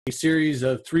a series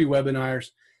of 3 webinars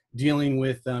dealing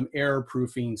with error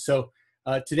proofing. So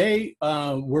today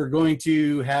we're going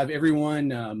to have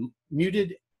everyone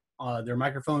muted. Their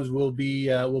microphones will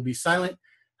be silent.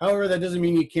 However, that doesn't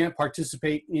mean you can't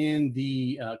participate in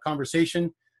the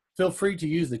conversation. Feel free to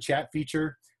use the chat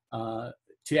feature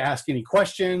to ask any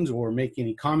questions or make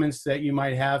any comments that you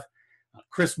might have.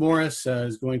 Chris Morris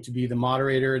is going to be the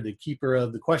moderator, the keeper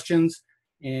of the questions,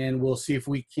 and we'll see if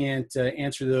we can't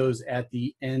answer those at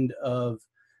the end of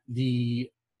the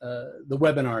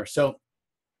webinar. So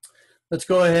let's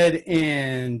go ahead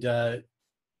and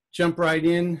jump right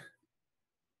in.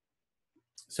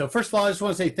 So first of all, I just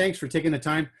want to say thanks for taking the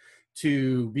time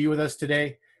to be with us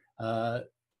today.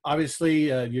 Obviously,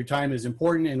 your time is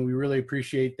important, and we really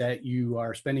appreciate that you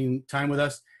are spending time with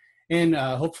us. And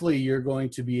hopefully, you're going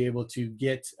to be able to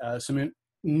get some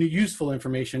useful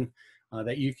information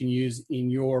that you can use in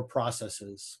your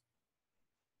processes.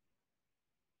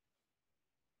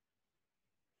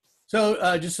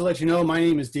 So just to let you know, my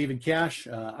name is David Cash.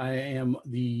 I am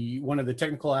one of the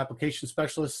technical application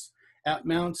specialists at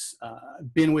Mountz.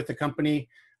 I've been with the company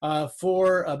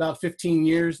for about 15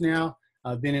 years now.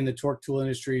 I've been in the torque tool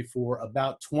industry for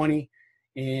about 20,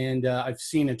 and I've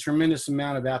seen a tremendous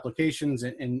amount of applications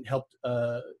and helped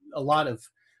a lot of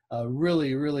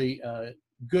really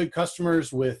good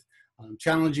customers with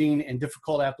challenging and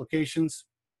difficult applications.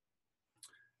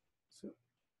 So,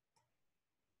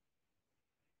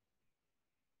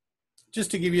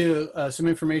 just to give you some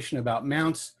information about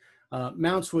Mountz.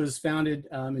 Mountz was founded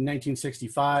in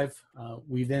 1965.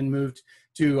 We then moved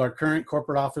to our current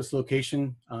corporate office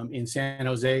location in San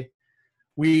Jose.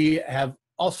 We have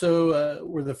also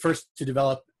were the first to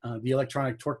develop the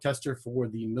electronic torque tester for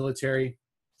the military.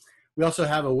 We also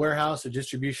have a warehouse, a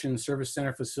distribution service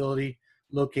center facility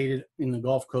located in the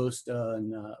Gulf Coast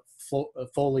in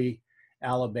Foley,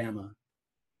 Alabama.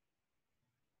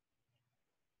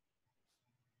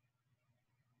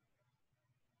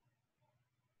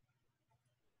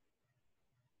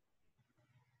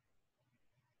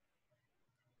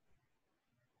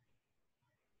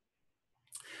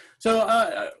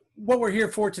 So what we're here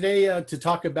for today to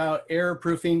talk about error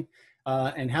proofing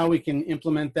and how we can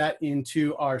implement that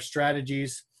into our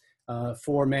strategies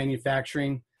for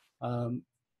manufacturing.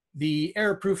 The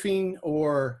error proofing,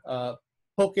 or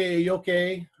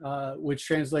poke-yoke, which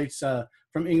translates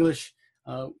from English,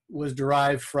 was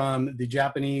derived from the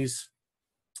Japanese.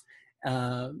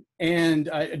 And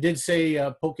I did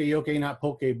say poke-yoke, not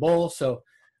poke bowl. So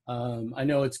I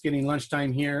know it's getting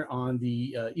lunchtime here on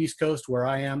the East Coast where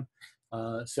I am.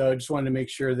 So I just wanted to make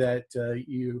sure that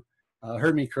you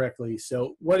heard me correctly.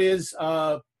 So what is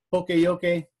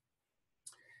poke-yoke?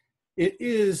 It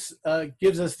is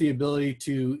gives us the ability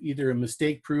to either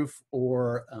mistake-proof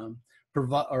or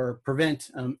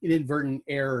prevent inadvertent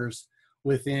errors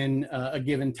within a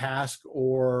given task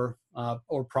or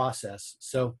process.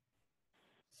 So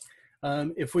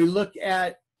if we look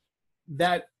at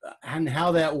that and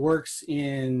how that works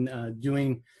in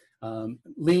doing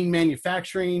lean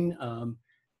manufacturing,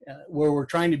 where we're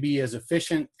trying to be as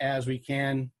efficient as we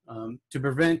can to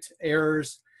prevent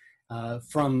errors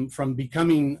from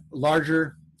becoming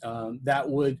larger, that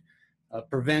would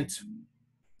prevent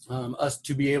us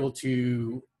to be able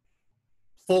to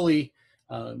fully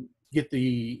get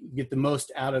the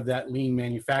most out of that lean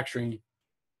manufacturing.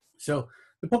 So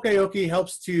the poke-yoke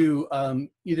helps to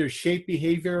either shape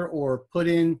behavior or put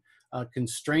in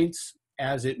constraints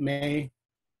as it may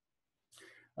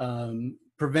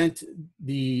prevent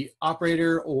the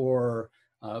operator or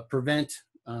prevent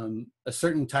a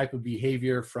certain type of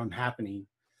behavior from happening.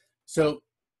 So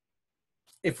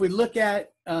if we look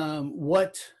at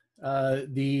what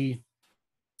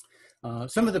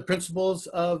some of the principles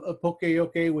of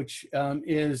poke-yoke, which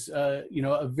is a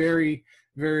very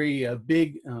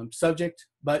big subject,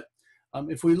 but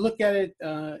if we look at it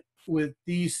with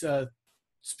these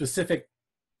specific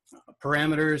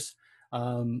parameters,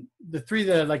 the 3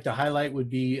 that I'd like to highlight would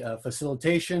be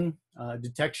facilitation,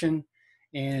 detection,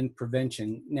 and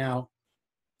prevention. Now,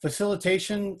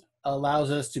 facilitation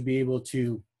allows us to be able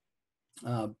to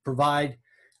provide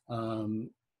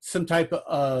some type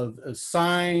of a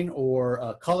sign or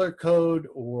a color code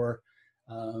or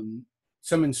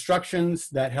some instructions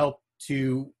that help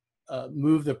to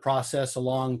move the process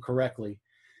along correctly.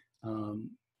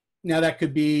 Now that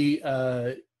could be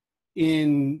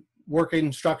in work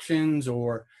instructions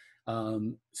or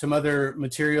some other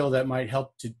material that might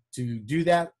help to do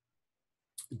that.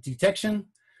 Detection.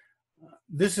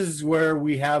 This is where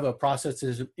we have a process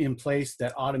in place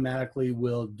that automatically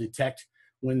will detect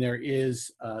when there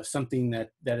is something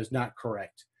that is not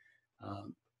correct.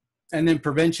 And then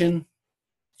prevention.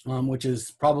 which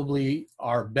is probably uh,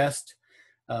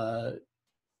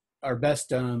 our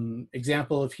best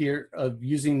example of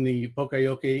using the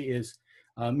poka-yoke is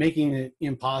making it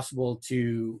impossible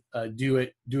to do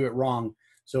it wrong.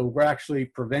 So we're actually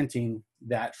preventing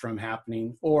that from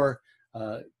happening, or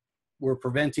we're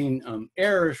preventing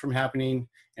errors from happening,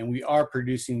 and we are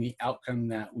producing the outcome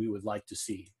that we would like to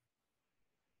see.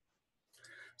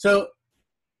 So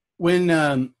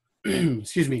when,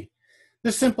 excuse me,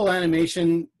 this simple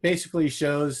animation basically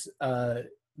shows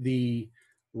the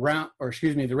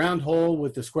round hole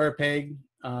with the square peg.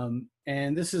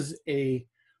 And this is a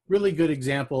really good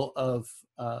example of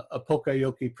a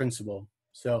poka-yoke principle.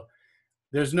 So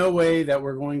there's no way that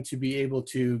we're going to be able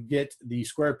to get the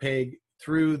square peg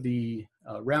through the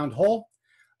round hole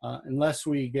unless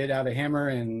we get out a hammer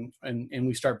and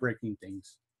we start breaking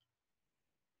things.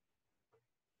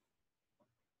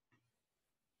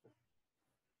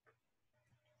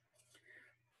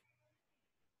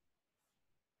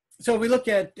 So if we look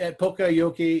at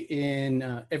poka-yoke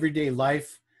in everyday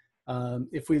life,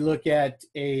 if we look at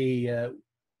a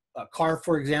car,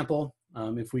 for example,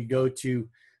 if we go to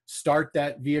start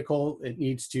that vehicle, it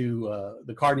needs to,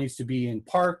 the car needs to be in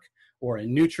park or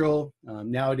in neutral.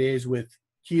 Nowadays with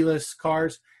keyless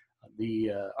cars,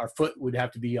 our foot would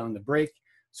have to be on the brake.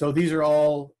 So these are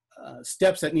all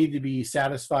steps that need to be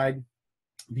satisfied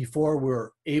before we're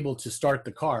able to start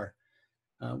the car.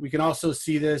 We can also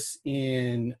see this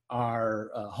in our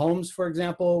homes, for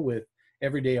example, with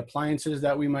everyday appliances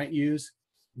that we might use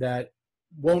that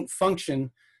won't function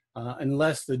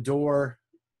unless the door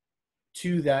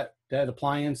to that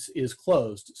appliance is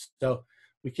closed. So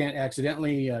we can't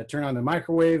accidentally turn on the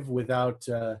microwave without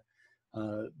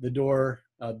the door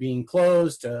being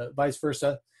closed, vice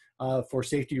versa, for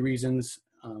safety reasons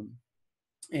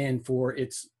and for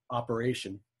its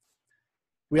operation.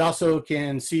 We also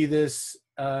can see this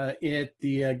at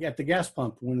the gas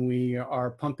pump. When we are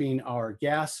pumping our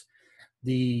gas,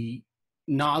 the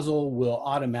nozzle will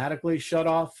automatically shut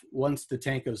off once the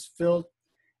tank is filled,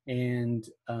 and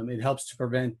it helps to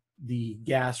prevent the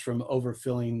gas from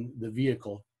overfilling the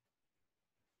vehicle.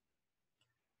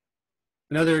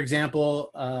 Another example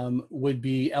would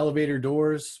be elevator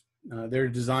doors. They're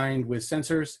designed with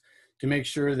sensors to make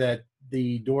sure that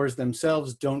the doors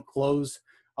themselves don't close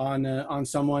on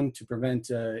someone to prevent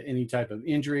any type of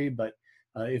injury. But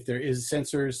if there is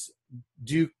sensors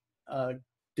do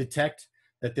detect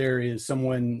that there is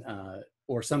someone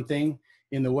or something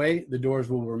in the way, the doors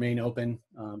will remain open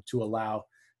to allow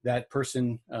that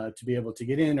person to be able to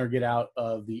get in or get out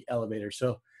of the elevator.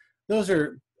 So those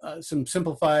are some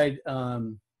simplified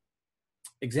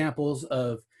examples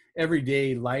of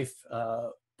everyday life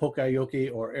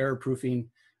poka-yoke or error proofing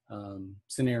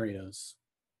scenarios.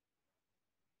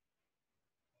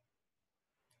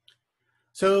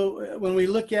 So when we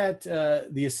look at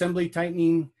the assembly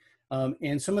tightening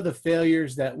and some of the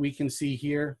failures that we can see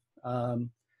here,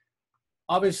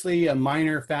 obviously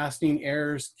minor fastening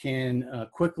errors can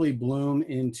quickly bloom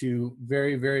into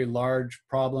very, very large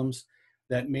problems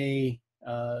that may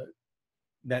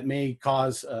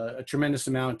cause a tremendous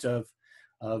amount of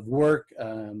work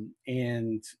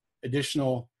and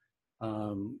additional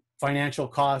financial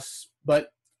costs.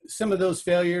 But some of those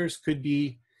failures could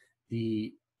be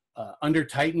the under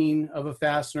tightening of a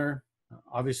fastener.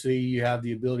 Obviously, you have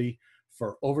the ability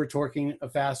for over torquing a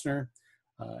fastener.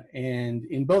 And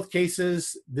in both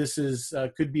cases, this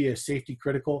could be a safety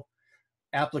critical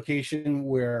application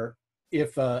where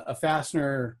if a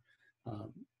fastener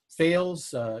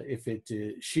fails, if it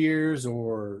shears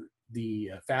or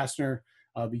the fastener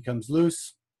becomes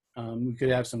loose, we could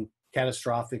have some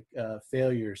catastrophic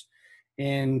failures.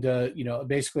 And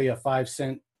basically a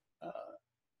 5-cent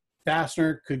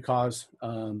fastener could cause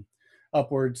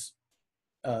upwards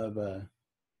of a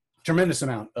tremendous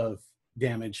amount of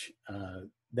damage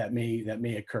that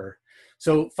may occur.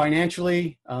 So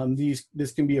financially,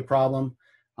 this can be a problem,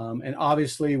 and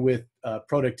obviously with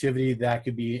productivity, that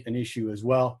could be an issue as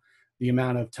well. The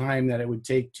amount of time that it would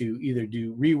take to either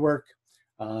do rework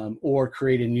or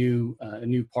create a new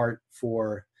part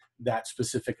for that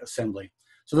specific assembly.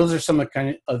 So those are some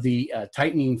of the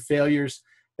tightening failures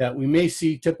that we may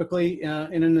see typically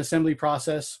in an assembly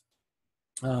process.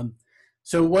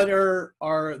 So what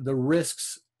are the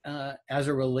risks as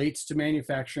it relates to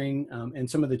manufacturing and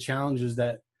some of the challenges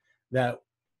that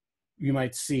you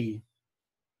might see?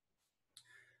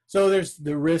 So there's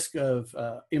the risk of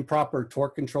improper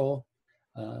torque control.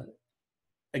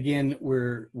 Again,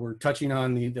 we're touching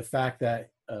on the fact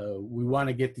that we want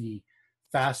to get the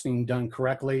fastening done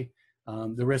correctly.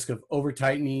 The risk of over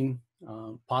tightening,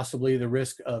 possibly the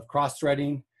risk of cross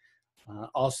threading,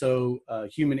 Also,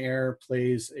 human error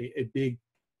plays a big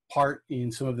part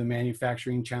in some of the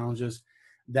manufacturing challenges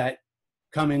that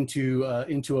come into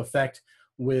effect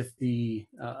with the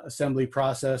assembly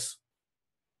process.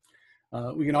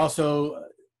 We can also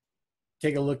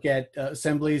take a look at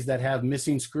assemblies that have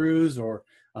missing screws or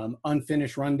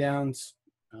unfinished rundowns,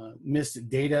 missed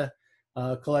data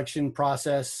collection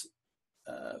process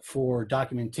for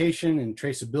documentation and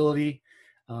traceability,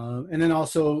 and then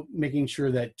also making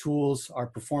sure that tools are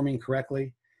performing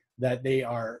correctly, that they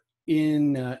are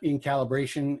in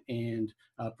calibration and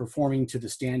performing to the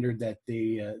standard that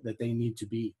they need to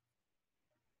be.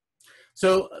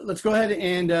 So let's go ahead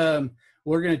and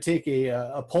we're going to take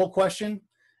a poll question,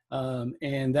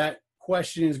 and that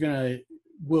question is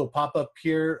will pop up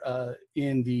here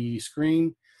in the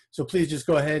screen. So please just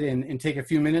go ahead and take a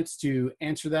few minutes to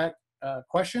answer that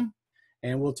question,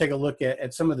 and we'll take a look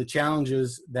at some of the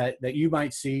challenges that you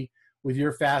might see with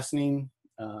your fastening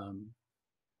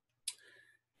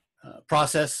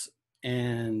process.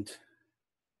 And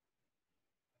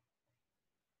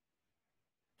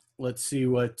let's see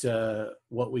what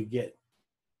we get.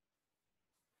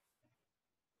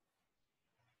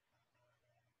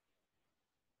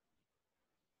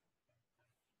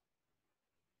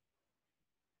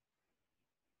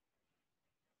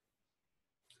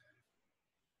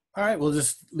 All right, we'll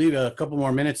just leave a couple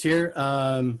more minutes here.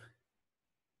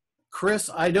 Chris,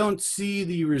 I don't see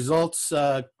the results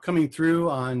coming through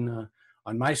on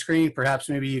my screen. Perhaps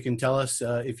maybe you can tell us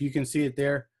if you can see it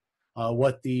there,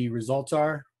 what the results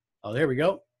are. Oh, there we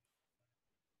go.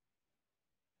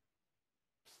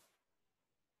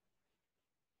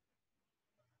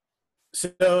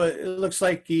 So it looks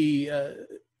like the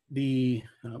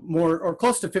more or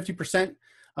close to 50%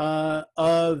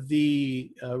 of the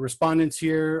respondents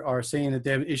here are saying that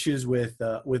they have issues with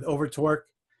over torque,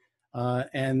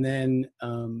 and then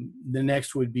the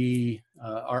next would be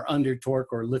our under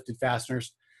torque or lifted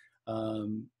fasteners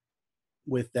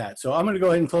with that. So I'm going to go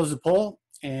ahead and close the poll,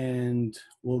 and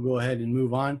we'll go ahead and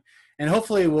move on. And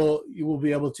hopefully you will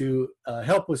be able to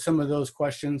help with some of those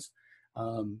questions,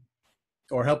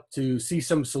 or help to see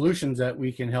some solutions that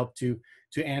we can help to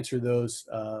answer those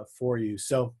for you.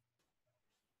 So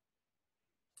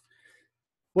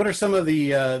what are some of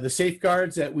the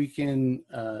safeguards that we can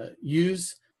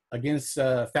use against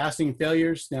fastening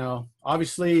failures? Now,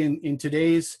 obviously in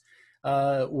today's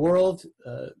world,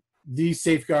 these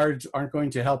safeguards aren't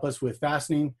going to help us with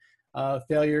fastening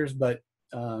failures, but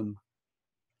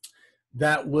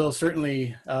that will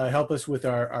certainly help us with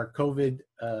our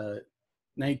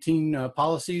COVID-19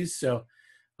 policies. So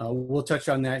we'll touch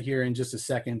on that here in just a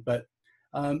second. But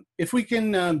if we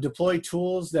can deploy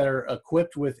tools that are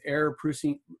equipped with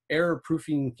error-proofing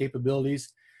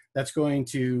capabilities, that's going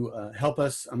to help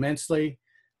us immensely.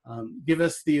 Give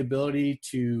us the ability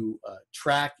to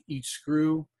track each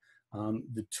screw,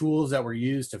 the tools that were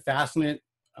used to fasten it,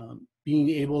 being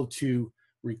able to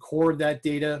record that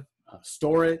data,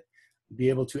 store it, be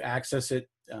able to access it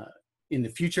in the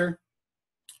future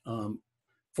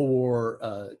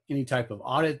for any type of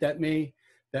audit that may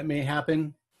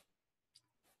happen.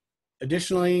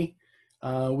 Additionally,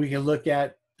 we can look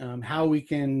at how we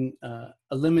can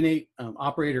eliminate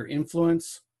operator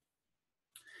influence,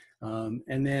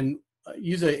 and then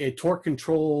use a torque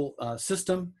control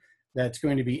system that's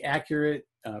going to be accurate,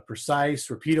 precise,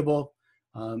 repeatable,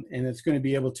 and it's going to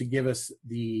be able to give us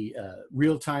the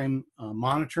real-time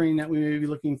monitoring that we may be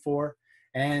looking for,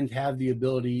 and have the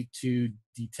ability to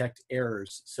detect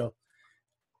errors. So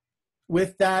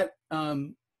with that,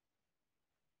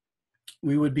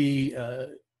 we would be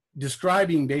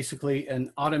describing basically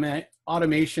an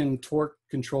automation torque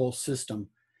control system.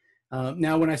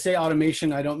 Now, when I say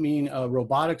automation, I don't mean a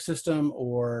robotic system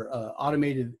or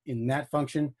automated in that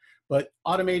function, but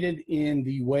automated in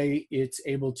the way it's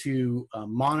able to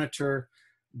monitor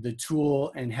the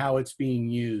tool and how it's being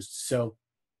used. So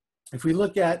if we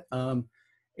look at an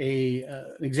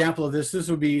example of this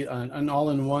would be an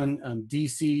all-in-one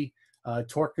DC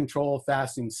torque control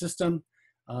fastening system.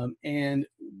 And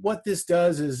what this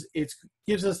does is it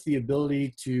gives us the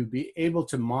ability to be able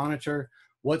to monitor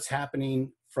what's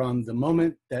happening from the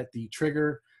moment that the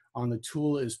trigger on the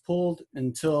tool is pulled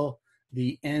until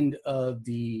the end of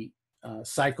the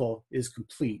cycle is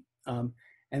complete. And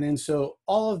then so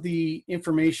all of the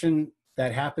information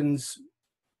that happens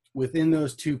within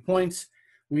those 2 points,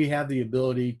 we have the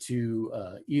ability to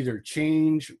either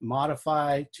change,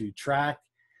 modify, to track,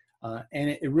 and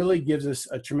it really gives us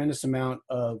a tremendous amount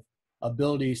of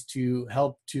abilities to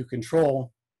help to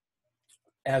control,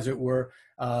 as it were,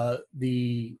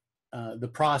 the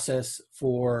process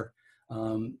for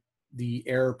the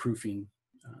error proofing.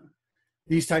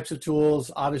 these types of tools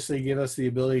obviously give us the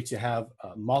ability to have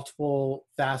multiple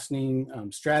fastening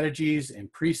strategies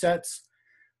and presets.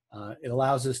 It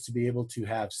allows us to be able to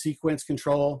have sequence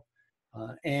control,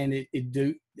 and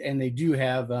they do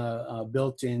have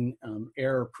built-in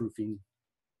error proofing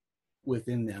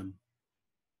within them.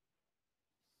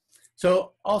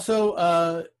 So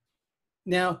also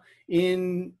now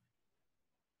in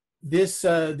this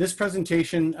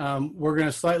presentation, we're going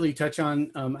to slightly touch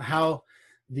on how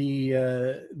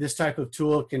this type of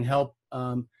tool can help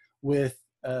with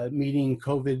meeting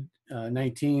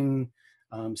COVID-19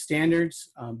 standards,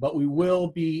 but we will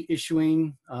be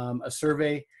issuing a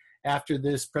survey after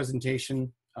this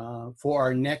presentation for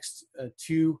our next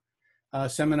two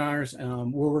seminars,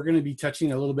 where we're going to be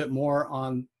touching a little bit more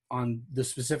on the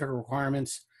specific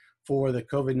requirements for the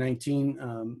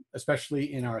COVID-19,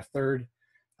 especially in our third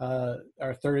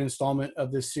installment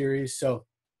of this series. So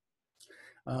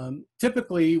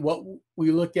typically what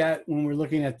we look at when we're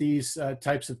looking at these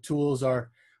types of tools are,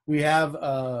 we have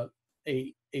a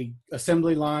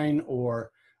assembly line or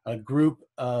a group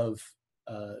of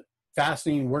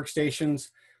fastening workstations,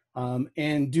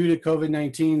 and due to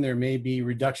COVID-19, there may be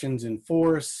reductions in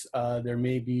force, there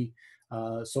may be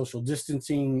social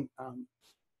distancing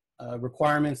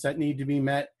requirements that need to be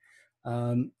met,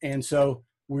 and so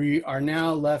we are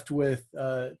now left with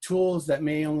tools that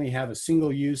may only have a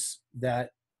single use, that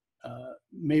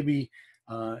maybe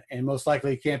and most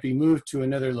likely can't be moved to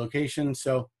another location.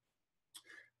 So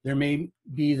there may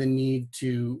be the need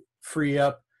to free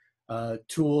up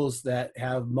tools that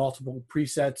have multiple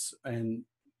presets and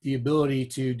the ability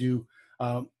to do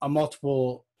a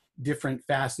multiple different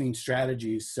fastening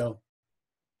strategies. So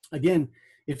again,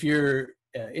 if you're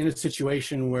in a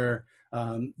situation where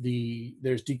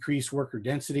there's decreased worker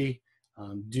density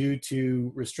due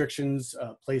to restrictions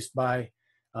placed by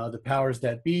the powers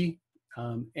that be,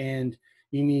 and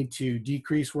you need to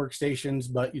decrease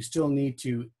workstations, but you still need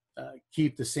to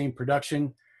keep the same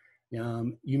production,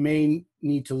 you may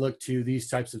need to look to these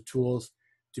types of tools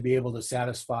to be able to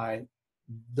satisfy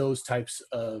those types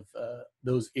of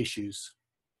those issues.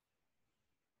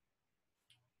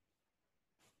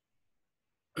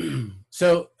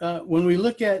 So when we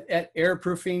look at air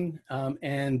proofing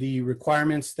and the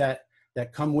requirements that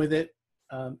come with it,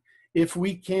 if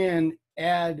we can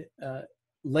add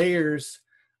layers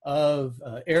of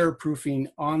air proofing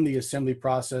on the assembly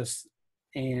process,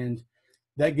 and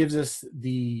that gives us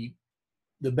the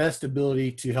best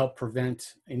ability to help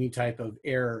prevent any type of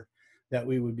error that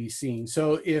we would be seeing.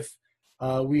 So if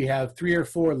we have 3 or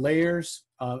 4 layers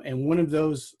and one of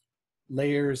those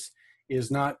layers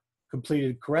is not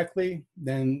completed correctly,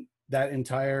 then that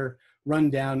entire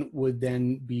rundown would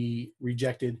then be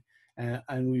rejected,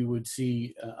 and we would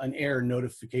see an error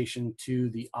notification to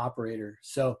the operator.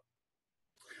 So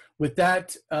with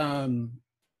that,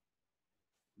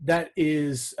 that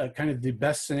is kind of the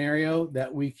best scenario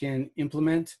that we can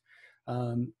implement,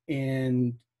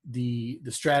 and the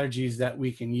strategies that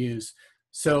we can use.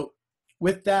 So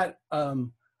with that,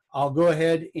 I'll go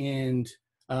ahead and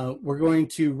we're going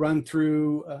to run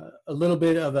through a little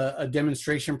bit of a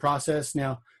demonstration process.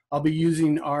 Now, I'll be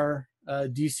using our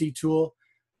DC tool,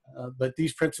 but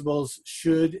these principles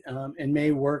should and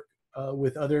may work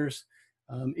with others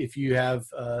if you have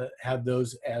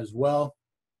those as well.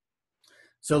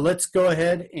 So let's go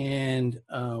ahead and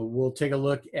we'll take a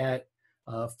look at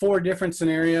 4 different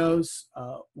scenarios.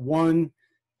 One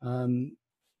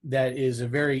that is a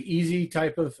very easy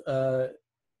type of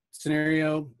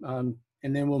scenario,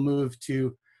 and then we'll move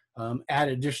to add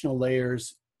additional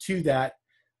layers to that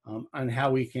on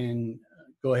how we can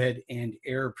go ahead and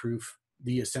error-proof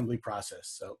the assembly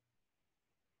process.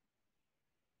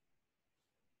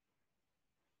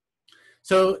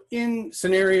 So in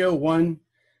scenario 1,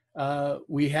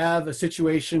 we have a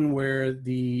situation where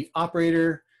the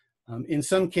operator, in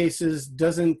some cases,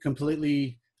 doesn't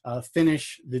completely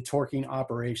finish the torquing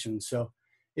operation. So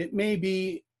it may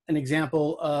be an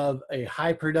example of a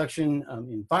high production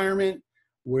environment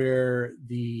where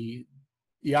the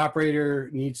operator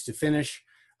needs to finish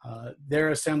their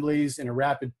assemblies in a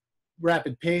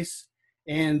rapid pace,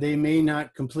 and they may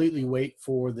not completely wait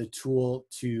for the tool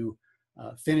to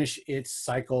finish its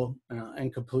cycle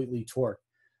and completely torque.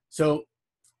 So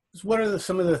what are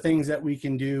some of the things that we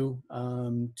can do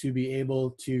to be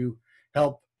able to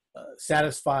help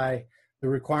satisfy the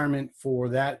requirement for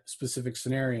that specific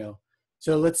scenario?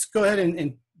 So let's go ahead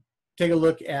and take a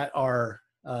look at our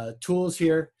tools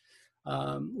here.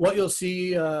 What you'll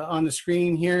see on the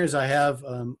screen here is I have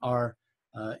our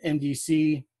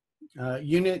MDC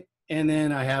unit, and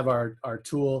then I have our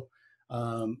tool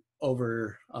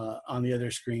over on the other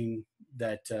screen.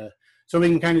 so we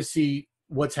can kind of see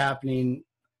what's happening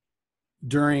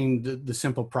during the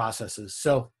simple processes.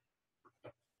 So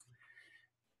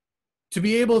to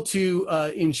be able to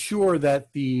ensure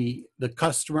that the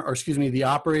customer, or excuse me, the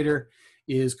operator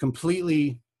is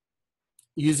completely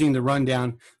using the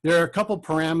rundown, there are a couple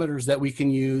parameters that we can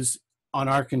use on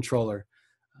our controller.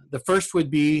 The first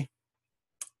would be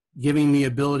giving the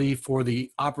ability for the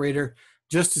operator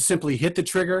just to simply hit the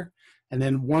trigger, and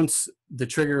then once the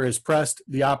trigger is pressed,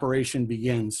 the operation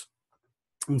begins.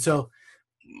 And so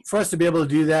for us to be able to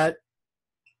do that,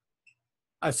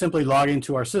 I simply log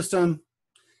into our system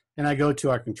and I go to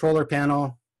our controller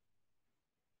panel.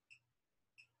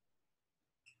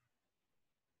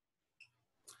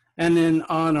 And then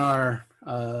on our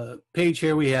page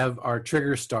here, we have our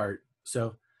trigger start.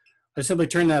 So I simply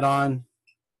turn that on.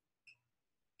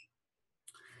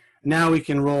 Now we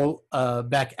can roll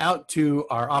back out to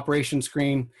our operation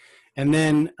screen. And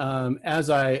then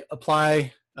as I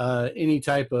apply any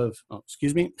type of,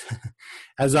 excuse me,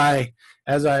 as I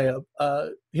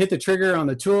hit the trigger on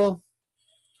the tool,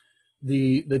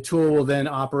 the tool will then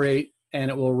operate and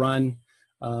it will run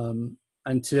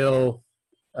until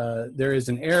there is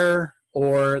an error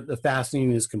or the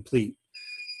fastening is complete.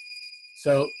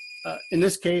 So in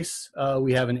this case,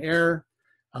 we have an error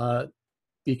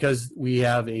because we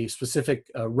have a specific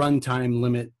runtime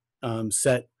limit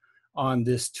set on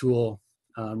this tool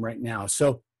right now.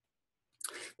 So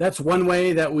that's one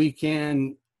way that we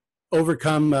can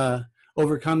overcome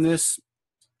this.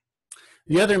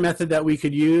 The other method that we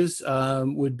could use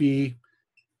would be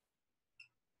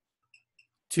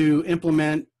to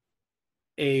implement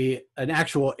an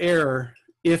actual error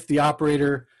if the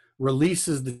operator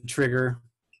releases the trigger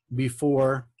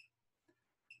before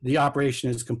the operation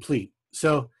is complete.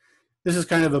 So this is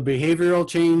kind of a behavioral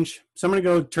change. So I'm going to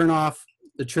go turn off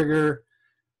the trigger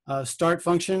start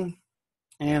function,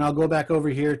 and I'll go back over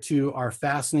here to our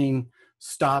fastening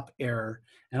stop error,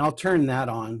 and I'll turn that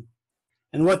on.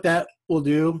 And what that will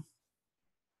do,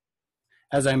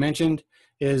 as I mentioned,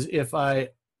 is if I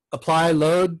apply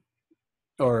load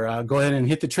or go ahead and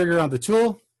hit the trigger on the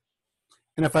tool,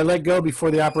 and if I let go before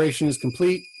the operation is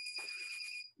complete,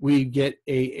 we get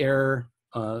a error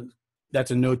that's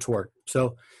a no torque.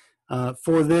 So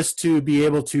for this to be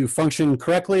able to function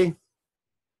correctly,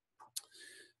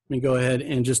 let me go ahead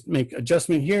and just make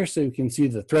adjustment here so you can see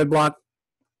the thread block.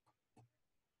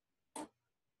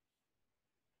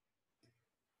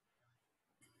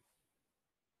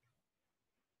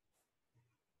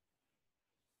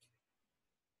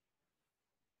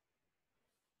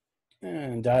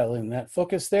 And dial in that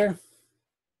focus there.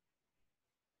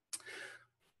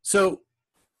 So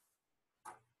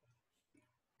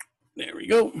there we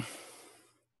go.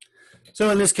 So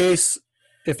in this case,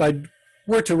 if I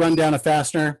were to run down a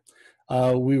fastener,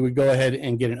 we would go ahead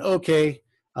and get an OK.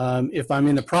 If I'm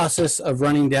in the process of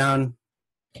running down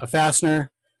a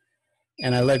fastener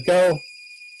and I let go,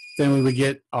 then we would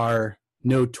get our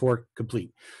no torque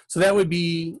complete. So that would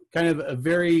be kind of a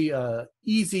very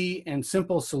easy and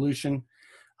simple solution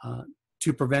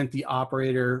to prevent the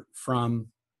operator from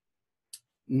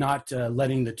not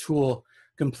letting the tool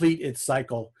complete its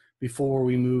cycle before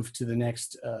we move to the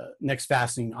next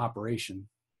fastening operation.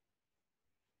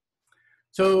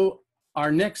 So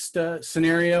our next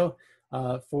scenario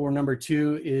for number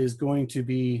 2 is going to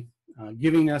be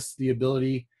giving us the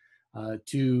ability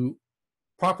to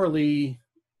properly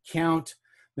count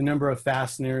the number of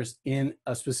fasteners in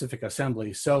a specific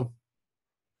assembly. So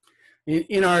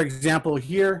in our example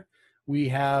here, we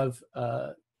have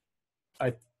 3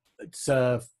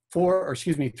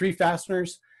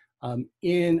 fasteners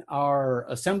in our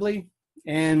assembly,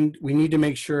 and we need to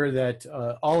make sure that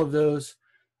all of those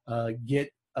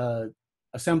get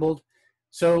assembled.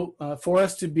 So for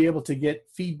us to be able to get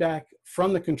feedback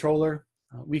from the controller,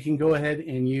 we can go ahead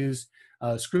and use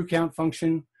a screw count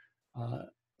function,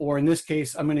 or in this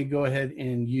case, I'm going to go ahead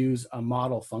and use a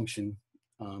model function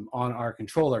on our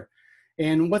controller.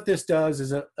 And what this does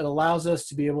is it allows us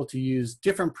to be able to use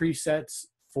different presets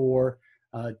for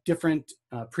different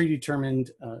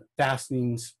predetermined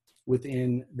fastenings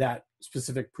within that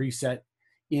specific preset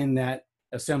in that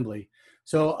assembly.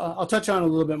 So I'll touch on a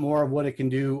little bit more of what it can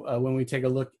do when we take a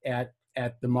look at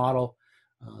the model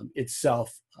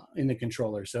itself in the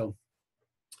controller. So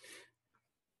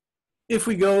if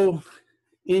we go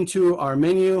into our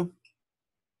menu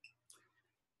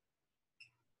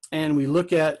and we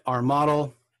look at our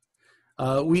model,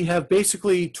 we have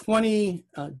basically 20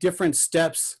 different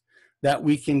steps that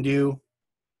we can do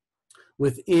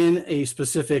within a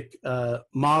specific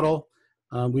model.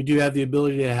 We do have the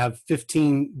ability to have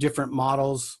 15 different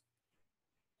models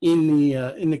in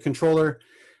the controller,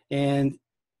 And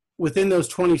within those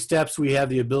 20 steps, we have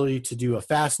the ability to do a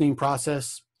fastening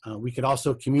process. We could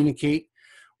also communicate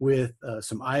with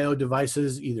some I/O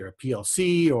devices, either a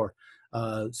PLC or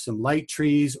some light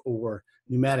trees or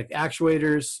pneumatic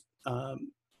actuators,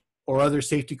 or other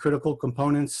safety critical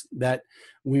components that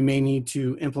we may need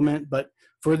to implement. But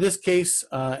for this case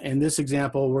and this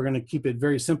example, we're going to keep it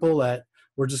very simple that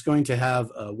we're just going to have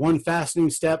one fastening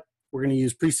step. We're going to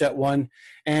use preset 1,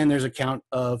 and there's a count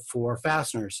of 4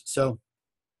 fasteners. So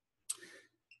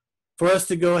for us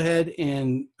to go ahead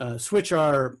and switch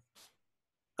our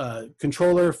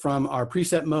controller from our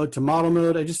preset mode to model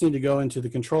mode, I just need to go into the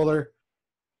controller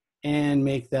and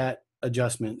make that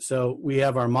adjustment. So we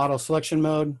have our model selection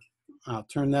mode. I'll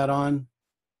turn that on.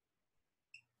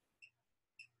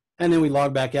 And then we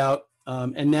log back out.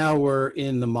 And now we're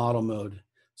in the model mode.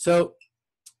 So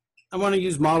I want to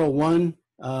use model 1.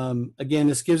 Again,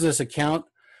 this gives us a count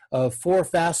of 4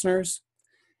 fasteners.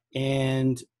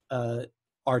 And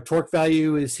our torque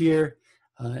value is here.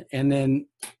 And then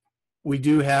we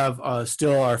do have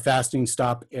still our fastening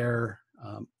stop error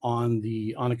on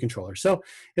the controller. So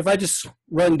if I just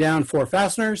run down 4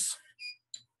 fasteners,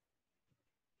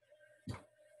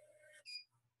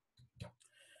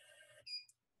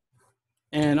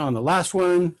 and on the last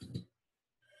one,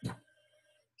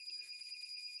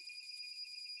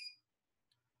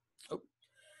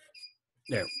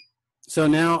 there. So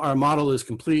now our model is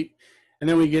complete, and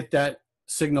then we get that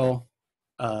signal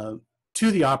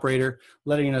to the operator,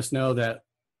 letting us know that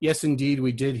yes, indeed,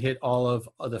 we did hit all of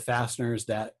the fasteners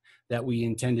that we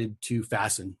intended to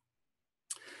fasten.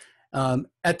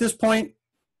 At this point,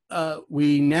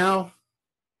 we now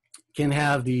can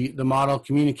have the model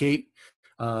communicate,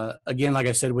 again, like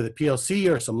I said, with a PLC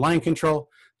or some line control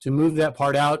to move that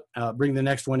part out, bring the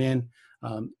next one in.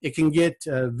 It can get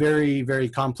very, very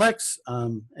complex.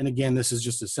 And again, this is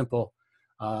just a simple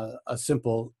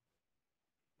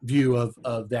view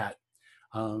of that.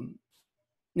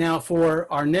 Now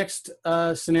for our next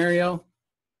scenario,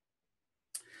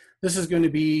 this is going to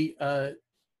be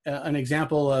an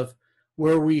example of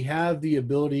where we have the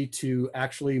ability to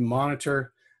actually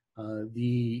monitor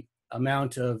the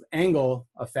amount of angle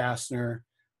a fastener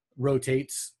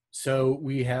rotates. So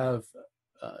we have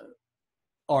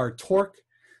our torque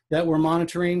that we're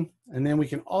monitoring, and then we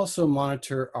can also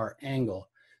monitor our angle.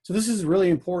 So this is really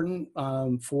important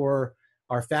for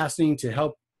our fastening to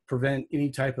help prevent any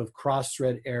type of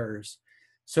cross-thread errors.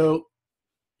 So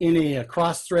in a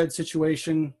cross-thread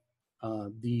situation,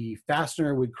 the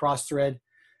fastener would cross-thread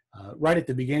right at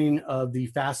the beginning of the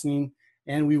fastening,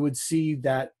 and we would see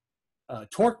that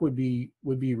torque would be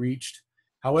reached.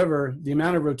 However, the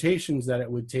amount of rotations that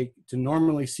it would take to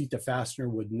normally seat the fastener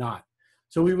would not.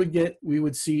 So we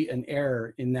would see an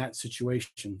error in that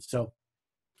situation. So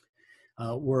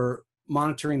we're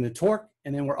monitoring the torque,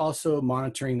 and then we're also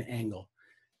monitoring the angle.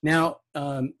 Now,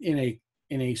 in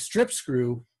a strip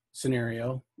screw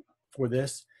scenario for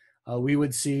this, we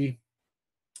would see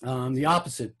the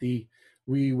opposite.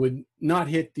 We would not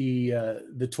hit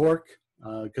the torque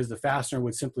because the fastener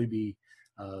would simply be,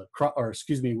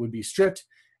 would be stripped,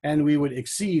 and we would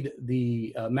exceed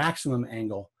the maximum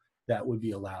angle that would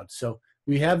be allowed. So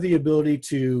we have the ability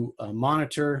to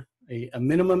monitor a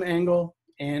minimum angle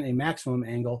and a maximum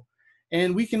angle,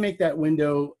 and we can make that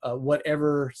window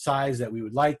whatever size that we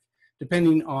would like,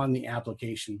 depending on the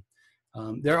application.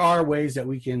 There are ways that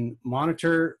we can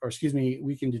monitor,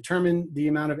 we can determine the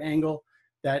amount of angle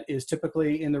that is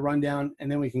typically in the rundown,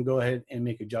 and then we can go ahead and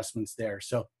make adjustments there.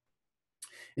 So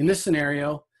in this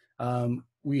scenario,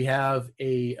 we have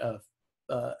a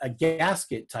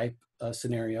gasket type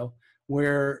scenario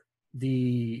where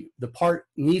the part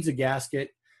needs a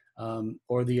gasket,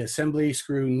 or the assembly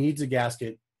screw needs a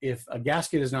gasket. If a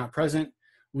gasket is not present,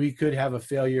 we could have a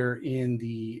failure in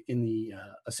the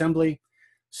assembly.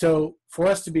 So for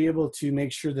us to be able to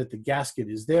make sure that the gasket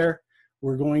is there,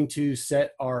 we're going to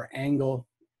set our angle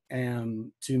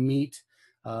to meet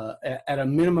at a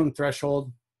minimum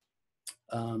threshold,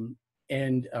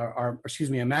 and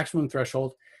a maximum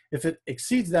threshold. If it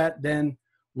exceeds that, then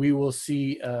we will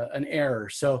see an error.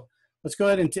 So let's go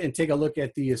ahead and take a look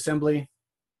at the assembly.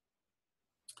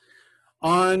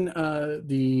 On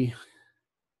the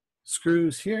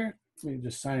screws here, let me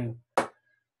just shine a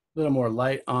little more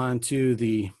light onto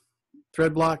the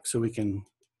thread block so we can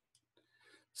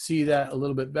see that a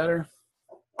little bit better.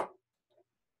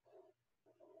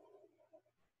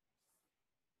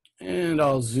 And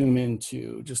I'll zoom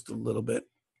into just a little bit.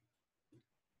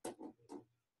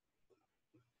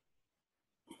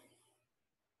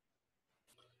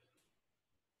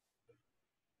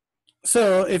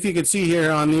 So if you could see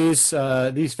here on these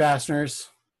fasteners,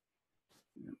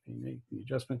 let me make the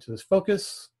adjustment to this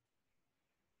focus.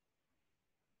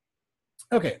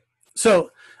 Okay,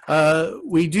 so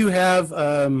we do have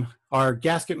our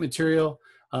gasket material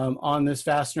on this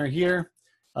fastener here.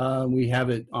 We have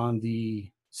it on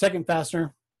the second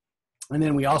fastener, and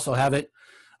then we also have it,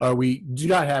 or we do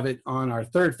not have it on our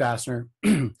third fastener.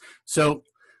 So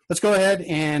let's go ahead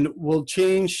and we'll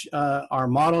change our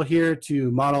model here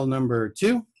to model number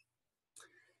 2.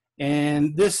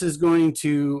 And this is going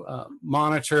to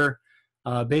monitor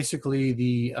basically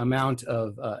the amount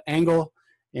of angle.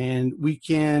 And we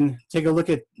can take a look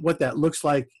at what that looks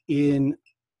like in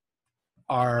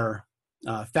our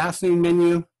fastening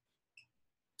menu.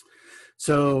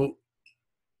 So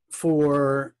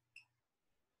for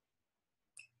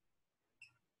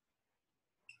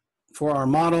our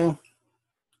model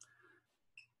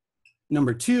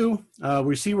number 2,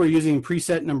 we see we're using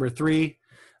preset number 3,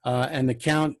 and the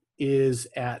count is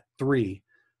at 3.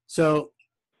 So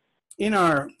in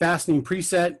our fastening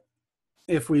preset,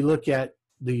 if we look at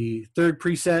the third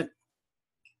preset,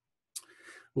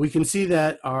 we can see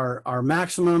that our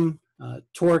maximum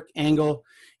torque angle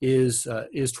is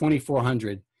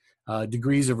 2400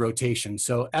 degrees of rotation.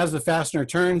 So as the fastener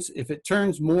turns, if it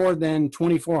turns more than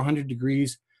 2400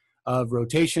 degrees of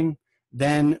rotation,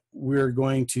 then we're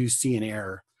going to see an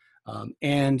error.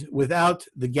 And without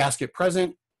the gasket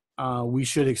present, we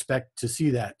should expect to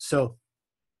see that. So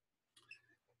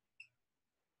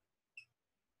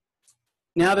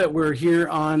now that we're here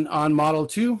on model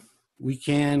 2, we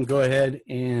can go ahead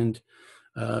and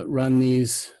run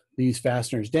these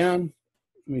fasteners down.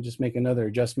 Let me just make another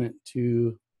adjustment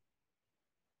to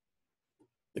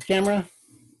the camera.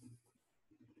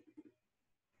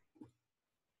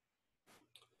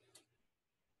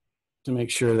 To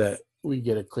make sure that we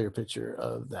get a clear picture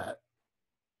of that.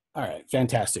 All right,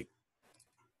 fantastic.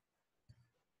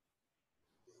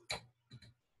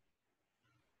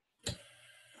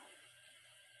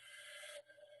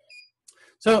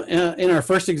 So in our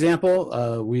first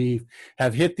example, we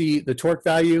have hit the torque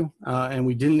value and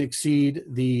we didn't exceed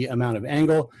the amount of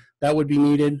angle that would be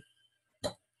needed.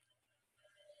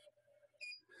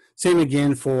 Same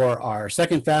again for our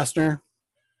second fastener.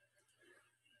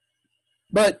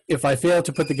 But if I fail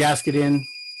to put the gasket in,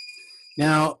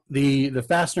 now the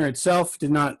fastener itself did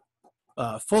not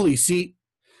fully seat,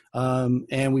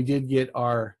 and we did get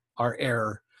our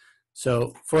error.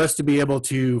 So for us to be able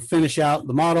to finish out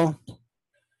the model,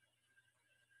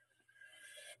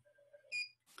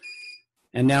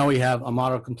 and now we have a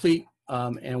model complete,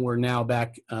 and we're now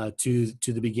back to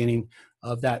the beginning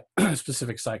of that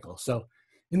specific cycle. So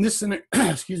in this scenario,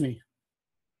 excuse me.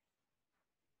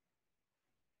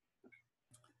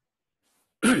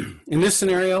 In this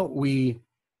scenario, we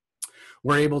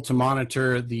were able to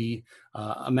monitor the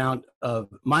amount of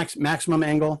maximum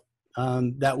angle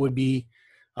that would be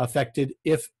affected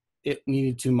if it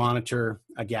needed to monitor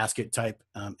a gasket type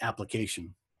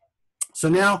application. So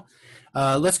now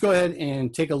let's go ahead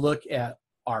and take a look at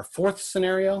our fourth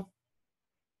scenario.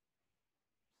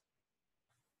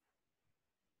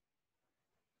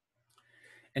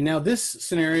 And now this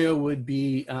scenario would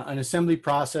be an assembly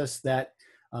process that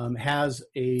has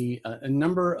a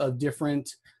number of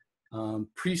different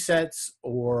presets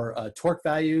or torque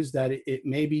values that it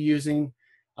may be using.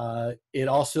 It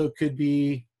also could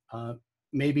be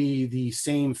maybe the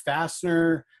same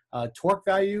fastener torque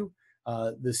value,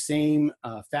 the same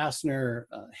fastener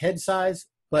head size,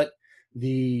 but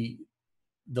the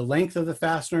length of the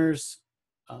fasteners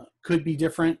could be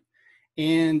different.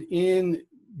 And in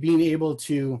being able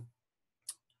to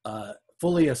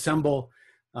fully assemble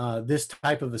this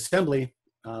type of assembly,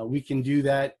 we can do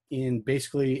that in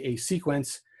basically a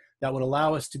sequence that would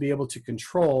allow us to be able to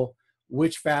control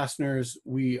which fasteners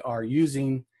we are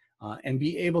using and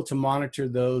be able to monitor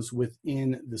those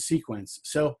within the sequence.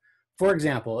 So for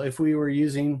example, if we were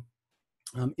using,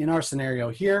 in our scenario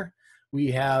here,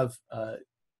 we have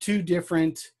 2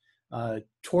 different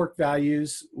torque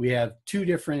values. We have 2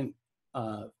 different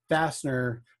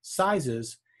fastener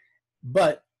sizes,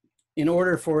 but in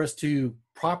order for us to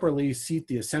properly seat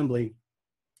the assembly,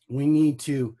 we need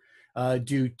to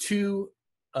do 2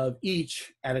 of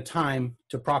each at a time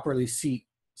to properly seat.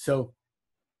 So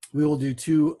we will do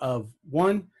 2 of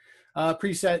one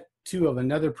preset, 2 of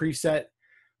another preset,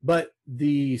 but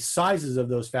the sizes of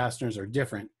those fasteners are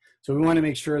different. So we want to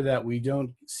make sure that we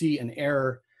don't see an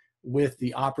error with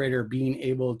the operator being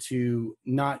able to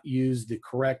not use the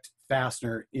correct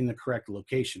fastener in the correct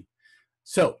location.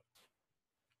 So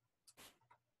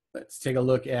let's take a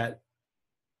look at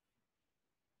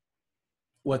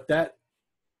what that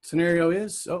scenario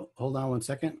is. Oh, hold on one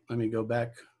second. Let me go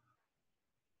back.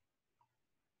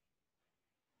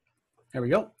 There we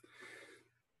go.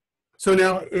 So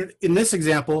now in this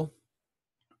example,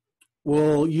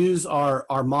 we'll use our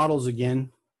models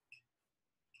again.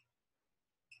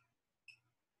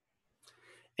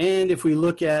 And if we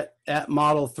look at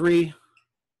model 3,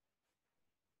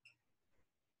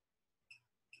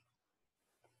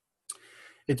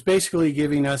 it's basically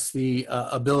giving us the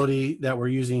ability that we're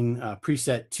using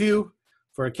preset 2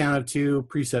 for a count of 2,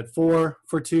 preset 4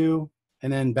 for 2,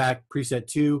 and then back preset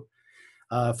 2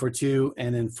 for 2,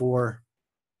 and then 4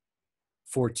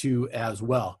 for 2 as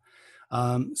well.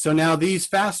 So now these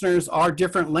fasteners are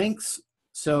different lengths.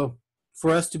 So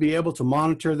for us to be able to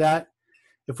monitor that,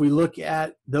 if we look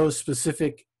at those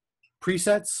specific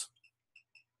presets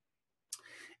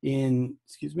in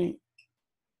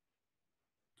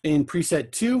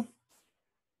preset 2,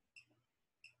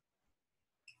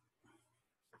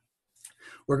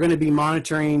 we're going to be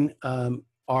monitoring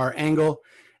our angle,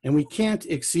 and we can't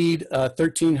exceed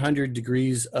 1300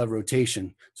 degrees of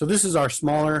rotation. So this is our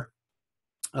smaller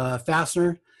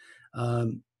fastener,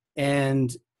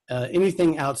 and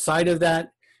anything outside of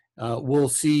that, we'll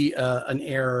see an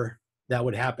error that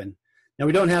would happen. Now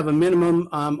we don't have a minimum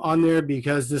on there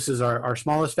because this is our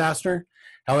smallest fastener.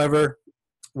 However,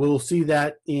 we'll see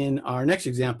that in our next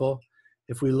example.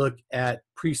 If we look at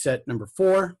preset number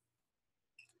 4,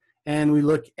 and we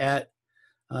look at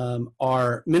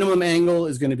our minimum angle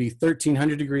is going to be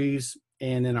 1300 degrees,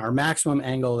 and then our maximum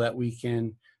angle that we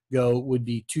can go would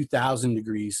be 2000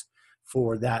 degrees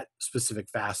for that specific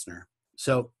fastener.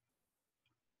 So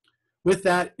with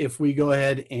that, if we go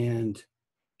ahead and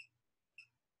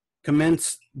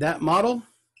commence that model,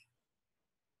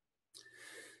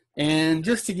 and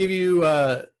just to give you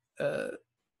a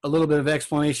little bit of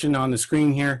explanation on the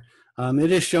screen here,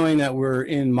 it is showing that we're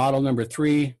in model number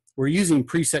 3. We're using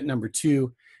preset number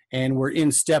 2, and we're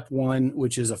in step 1,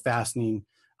 which is a fastening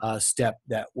step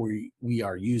that we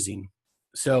are using.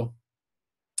 So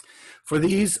for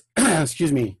these,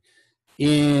 excuse me,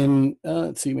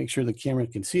 let's see, make sure the camera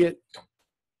can see it.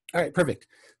 All right, perfect.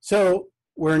 So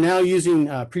we're now using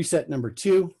preset number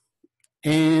 2,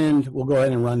 and we'll go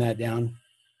ahead and run that down.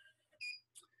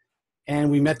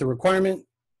 And we met the requirement.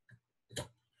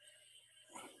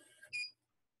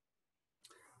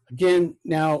 Again,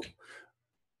 now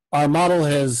our model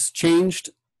has changed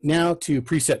now to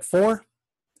preset 4,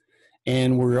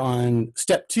 and we're on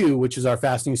step 2, which is our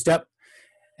fastening step.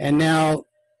 And now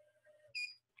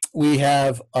we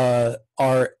have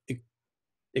our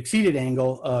exceeded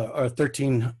angle, or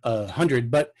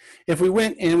 1300. But if we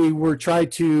went and we were trying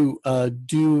to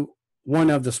do one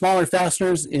of the smaller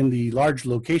fasteners in the large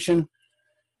location,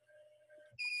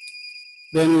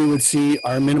 then we would see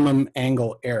our minimum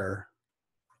angle error.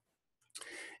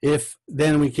 If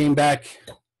then we came back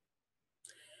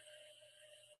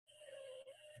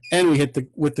and we hit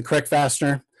with the correct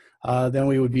fastener, then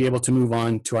we would be able to move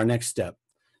on to our next step.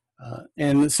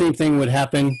 And the same thing would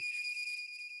happen.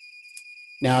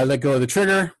 Now I let go of the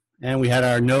trigger, and we had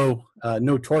our no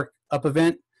torque up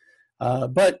event.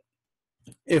 But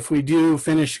if we do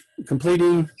finish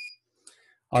completing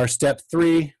our step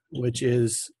 3, which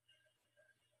is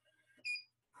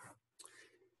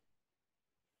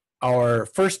our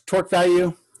first torque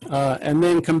value, and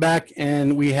then come back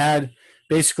and we had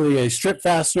basically a strip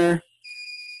fastener.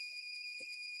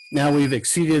 Now we've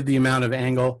exceeded the amount of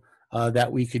angle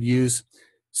that we could use.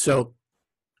 So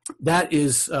that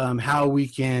is how we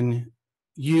can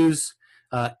use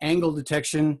angle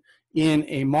detection in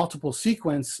a multiple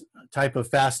sequence type of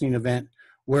fastening event,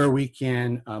 where we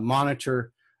can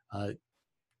monitor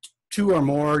 2 or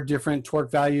more different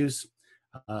torque values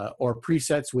or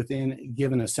presets within a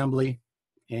given assembly.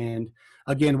 And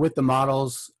again, with the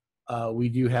models, we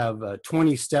do have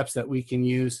 20 steps that we can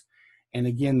use. And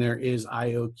again, there is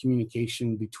I/O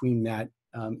communication between that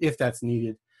if that's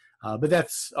needed. But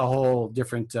that's a whole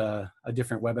different, a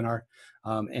different webinar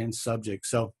and subject.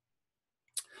 So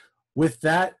with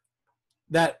that,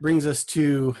 that brings us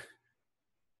to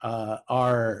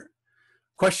our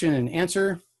question and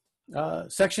answer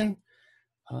section.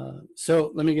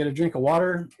 So let me get a drink of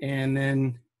water, and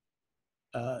then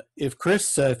if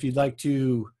Chris, if you'd like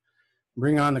to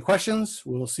bring on the questions,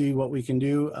 we'll see what we can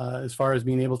do as far as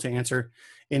being able to answer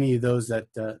any of those that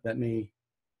that may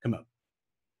come up.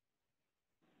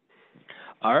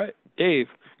 All right, Dave,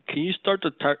 can you start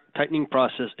the tightening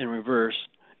process in reverse,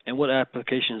 and what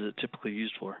application is it typically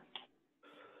used for?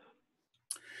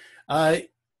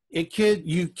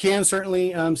 You can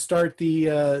certainly start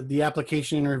the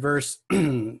application in reverse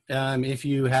if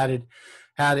you had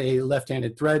a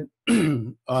left-handed thread.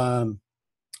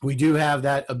 We do have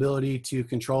that ability to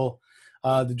control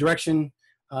the direction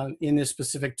in this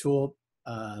specific tool.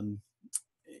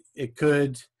 it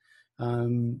could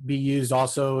be used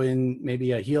also in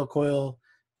maybe a heel coil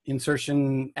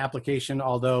insertion application,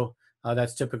 although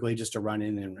that's typically just a run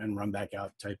in and run back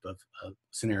out type of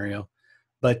scenario.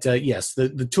 But yes,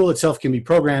 the tool itself can be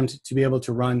programmed to be able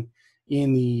to run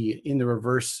in the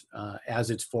reverse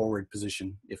as its forward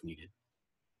position if needed.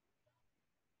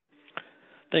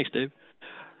 Thanks, Dave.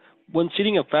 When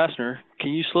seating a fastener,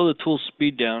 can you slow the tool's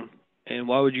speed down, and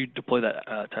why would you deploy that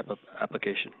type of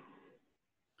application?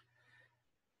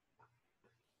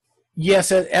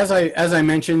 Yes, as I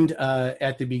mentioned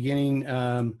at the beginning,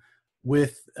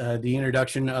 with the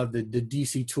introduction of the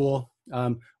DC tool,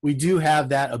 we do have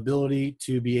that ability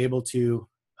to be able to.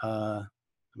 Let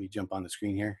me jump on the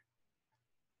screen here.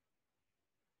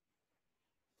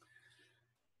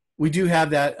 We do have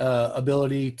that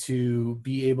ability to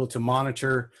be able to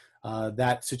monitor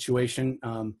that situation.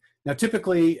 Now,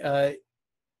 typically,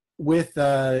 with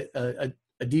a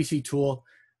DC tool,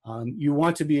 you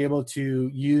want to be able to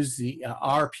use the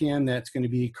RPM that's going to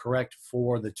be correct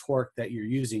for the torque that you're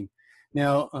using.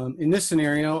 Now, in this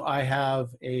scenario, I have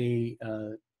a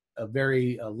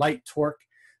very light torque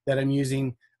that I'm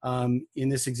using in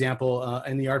this example,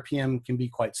 and the RPM can be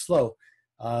quite slow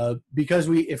because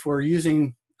if we're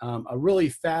using a really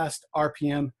fast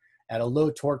RPM at a low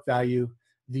torque value,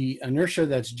 the inertia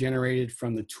that's generated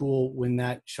from the tool when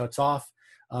that shuts off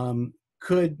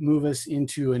could move us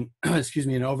into an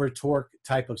an over torque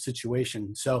type of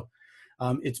situation. So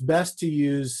it's best to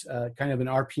use kind of an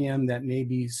RPM that may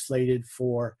be slated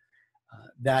for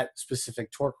that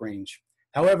specific torque range.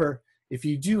 However, if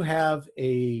you do have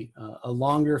a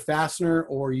longer fastener,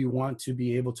 or you want to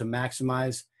be able to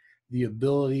maximize the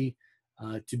ability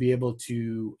to be able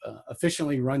to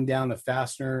efficiently run down a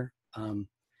fastener,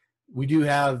 we do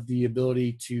have the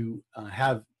ability to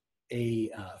have a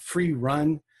free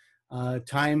run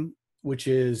time, which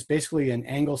is basically an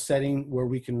angle setting where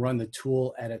we can run the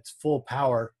tool at its full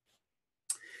power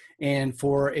and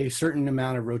for a certain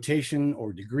amount of rotation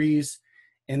or degrees.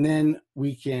 And then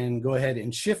we can go ahead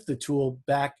and shift the tool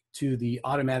back to the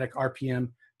automatic RPM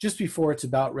just before it's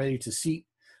about ready to seat.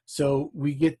 So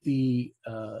we get the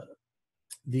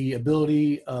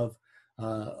ability of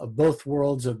both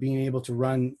worlds of being able to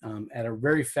run at a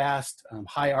very fast,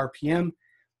 high RPM,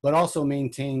 but also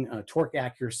maintain torque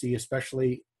accuracy,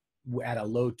 especially at a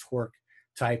low torque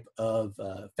type of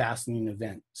fastening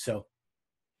event. So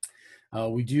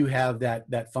we do have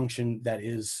that function that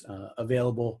is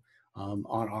available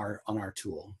on our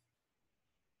tool.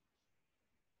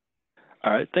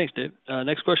 All right, thanks, Dave.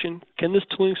 Next question: can this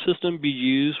tooling system be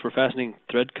used for fastening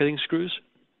thread cutting screws?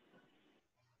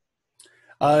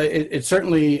 It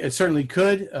certainly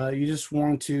could. You just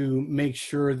want to make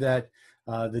sure that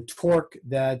the torque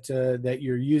that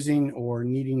you're using or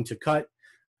needing to cut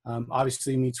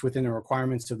obviously meets within the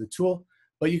requirements of the tool.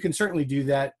 But you can certainly do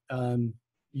that.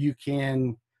 You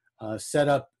can set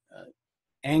up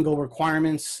angle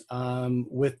requirements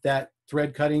with that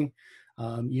thread cutting.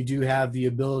 You do have the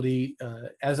ability,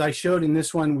 as I showed in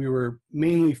this one, we were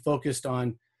mainly focused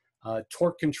on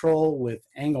torque control with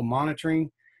angle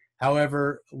monitoring.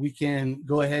 However, we can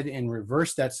go ahead and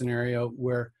reverse that scenario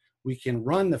where we can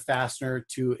run the fastener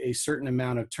to a certain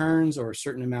amount of turns or a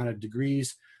certain amount of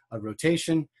degrees of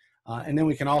rotation. And then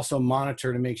we can also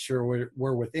monitor to make sure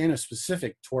we're within a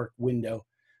specific torque window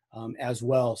as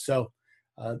well. So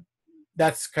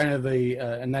that's kind of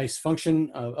a nice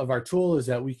function of our tool, is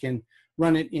that we can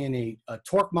run it in a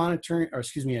torque monitoring, or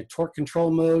excuse me, a torque control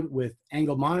mode with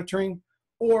angle monitoring,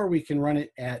 or we can run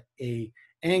it at a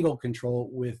angle control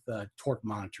with torque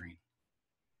monitoring.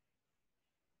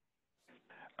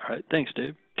 All right, thanks,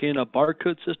 Dave. Can a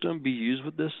barcode system be used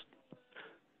with this?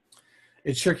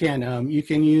 It sure can. You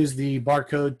can use the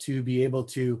barcode to be able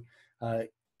to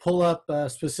pull up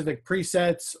specific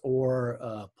presets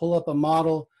or pull up a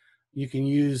model. You can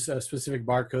use specific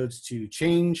barcodes to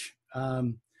change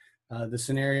the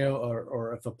scenario,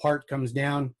 or if a part comes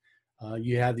down,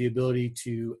 you have the ability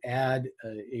to add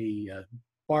a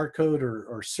barcode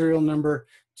or serial number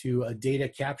to a data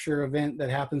capture event that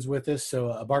happens with this. So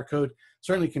a barcode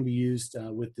certainly can be used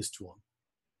with this tool.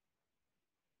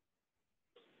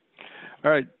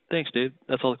 All right, thanks, Dave.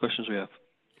 That's all the questions we have.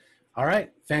 All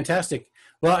right, fantastic.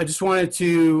 Well, I just wanted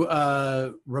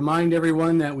to remind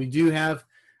everyone that we do have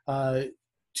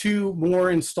 2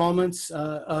 more installments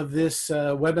of this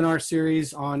webinar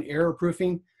series on error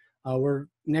proofing. We're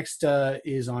next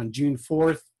is on June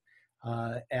 4th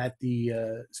at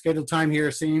the scheduled time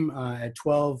here, same at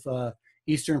 12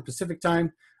 Eastern Pacific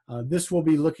time. This will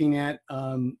be looking at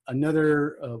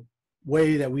another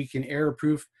way that we can error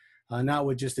proof, not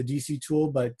with just a DC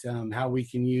tool, but how we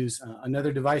can use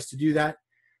another device to do that.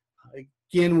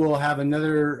 Again, we'll have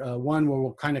another one where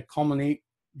we'll kind of culminate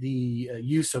the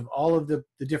use of all of the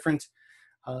different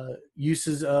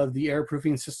uses of the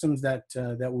airproofing systems that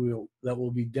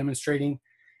we'll be demonstrating,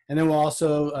 and then we'll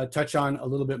also touch on a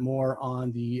little bit more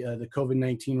on the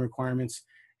COVID-19 requirements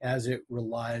as it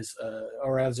relies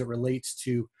or as it relates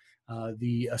to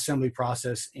the assembly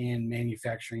process and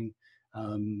manufacturing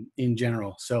in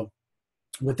general. So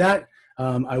with that,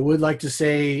 I would like to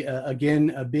say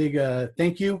again a big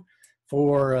thank you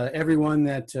for everyone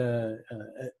that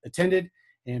attended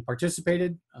and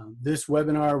participated. This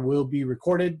webinar will be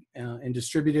recorded and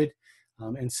distributed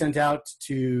and sent out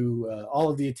to all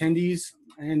of the attendees,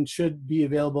 and should be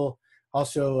available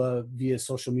also via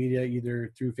social media,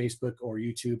 either through Facebook or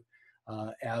YouTube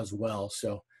as well.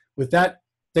 So with that,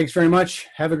 thanks very much.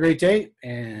 Have a great day,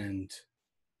 and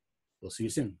we'll see you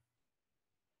soon.